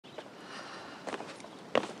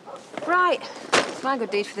Right, my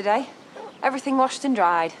good deed for the day. Everything washed and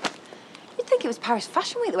dried. You'd think it was Paris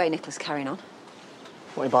Fashion Week the way Nicola's carrying on.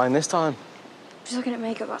 What are you buying this time? Just looking at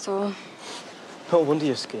makeup, that's all. No wonder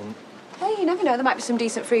you're skint. Hey, you never know, there might be some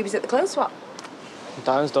decent freebies at the clothes swap.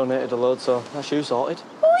 Diane's donated a load, so that's you sorted.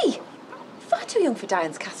 Oi! Far too young for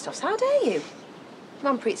Diane's cast-offs, how dare you?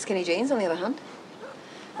 Manpreet's skinny jeans, on the other hand.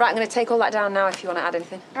 Right, I'm going to take all that down now if you want to add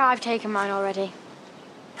anything. I've taken mine already.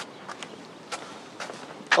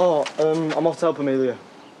 Oh, I'm off to help Amelia.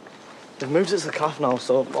 They've moved it to the calf now,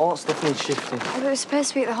 so all that stuff needs shifting. Oh, but it was supposed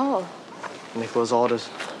to be at the hall. Nicola's orders.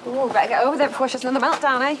 Oh, better get over there before she has another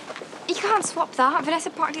meltdown, eh? You can't swap that. Vanessa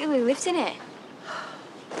practically lives in it.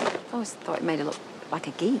 I always thought it made her look like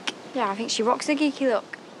a geek. Yeah, I think she rocks a geeky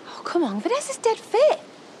look. Oh, come on, Vanessa's dead fit.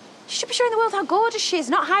 She should be showing the world how gorgeous she is,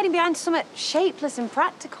 not hiding behind something shapeless and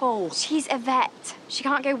practical. She's a vet. She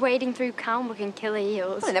can't go wading through Calmbrook and kill her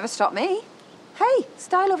heels. Well, it never stopped me. Hey,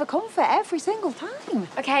 style over comfort every single time.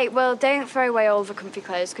 OK, well, don't throw away all the comfy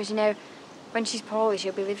clothes, because, you know, when she's poorly,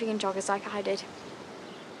 she'll be living in joggers like I did.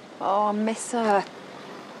 Oh, I miss her.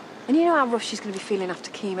 And you know how rough she's going to be feeling after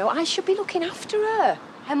chemo? I should be looking after her.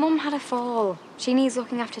 Her mum had a fall. She needs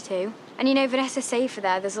looking after too. And you know, Vanessa's safer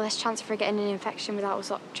there. There's less chance of her getting an infection without us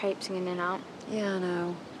lot traipsing in and out. Yeah, I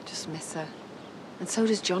know. I just miss her. And so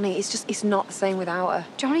does Johnny. It's not the same without her.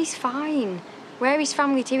 Johnny's fine. We're his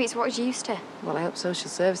family too. It's what he's used to. Well, I hope social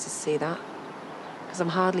services see that. Because I'm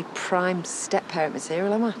hardly prime step-parent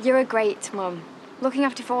material, am I? You're a great mum. Looking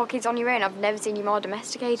after 4 kids on your own, I've never seen you more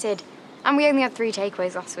domesticated. And we only had 3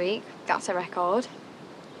 takeaways last week. That's a record.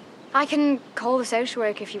 I can call the social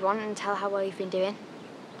worker if you want and tell how well you've been doing.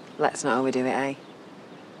 Let's not overdo it, eh?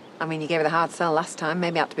 I mean, you gave her the hard sell last time.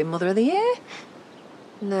 Maybe I have to be Mother of the Year.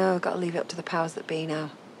 No, I've got to leave it up to the powers that be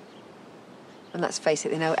now. And let's face it,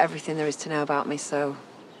 they know everything there is to know about me, so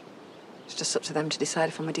it's just up to them to decide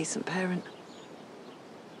if I'm a decent parent.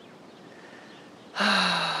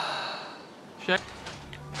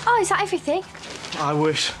 Oh, is that everything? I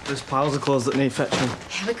wish. There's piles of clothes that need fetching.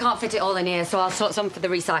 We can't fit it all in here, so I'll sort some for the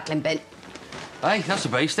recycling bin. Hey, that's a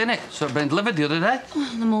beast, innit? So it been delivered the other day.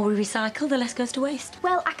 Oh, the more we recycle, the less goes to waste.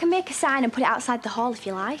 Well, I can make a sign and put it outside the hall if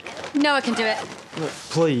you like. No, I can do it. Look,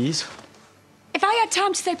 please. If I had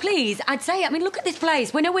time to say please, I'd say it. I mean, look at this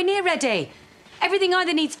place. We're nowhere near ready. Everything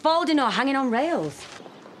either needs folding or hanging on rails.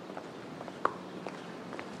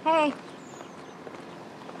 Hey.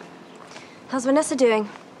 How's Vanessa doing?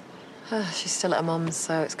 She's still at her mum's,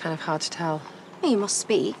 so it's kind of hard to tell. You must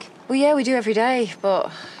speak. Well, yeah, we do every day,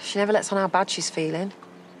 but she never lets on how bad she's feeling.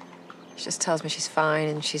 She just tells me she's fine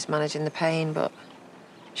and she's managing the pain, but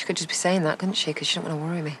she could just be saying that, couldn't she? Because she don't want to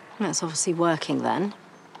worry me. That's obviously working, then.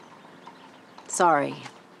 Sorry.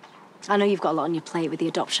 I know you've got a lot on your plate with the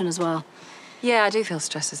adoption as well. Yeah, I do feel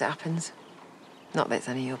stressed as it happens. Not that it's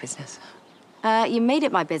any of your business. You made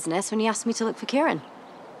it my business when you asked me to look for Kieran.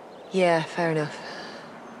 Yeah, fair enough.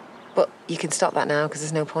 But you can stop that now, because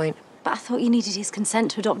there's no point. But I thought you needed his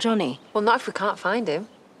consent to adopt Johnny. Well, not if we can't find him.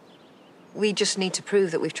 We just need to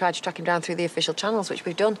prove that we've tried to track him down through the official channels, which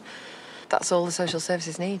we've done. That's all the social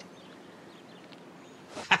services need.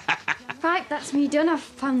 Right, that's me done. I've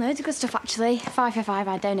found loads of good stuff, actually. 5 for 5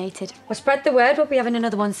 I donated. Well, spread the word. We'll be having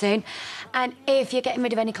another one soon. And if you're getting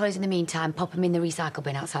rid of any clothes in the meantime, pop them in the recycle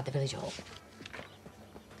bin outside the village hall.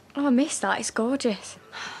 Oh, I missed that. It's gorgeous.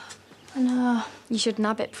 I know. You should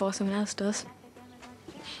nab it before someone else does.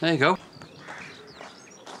 There you go.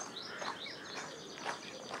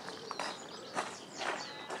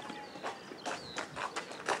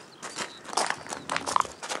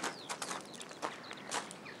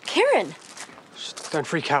 Kieran! Just don't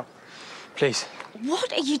freak out, please.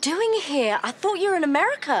 What are you doing here? I thought you were in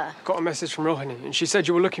America. Got a message from Rohini, and she said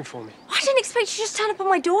you were looking for me. I didn't expect you to just turn up on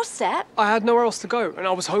my doorstep. I had nowhere else to go, and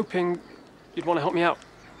I was hoping you'd want to help me out.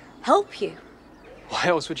 Help you? Why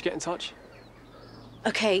else would you get in touch?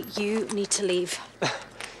 Okay, you need to leave.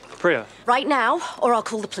 Priya. Right now, or I'll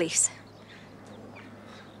call the police.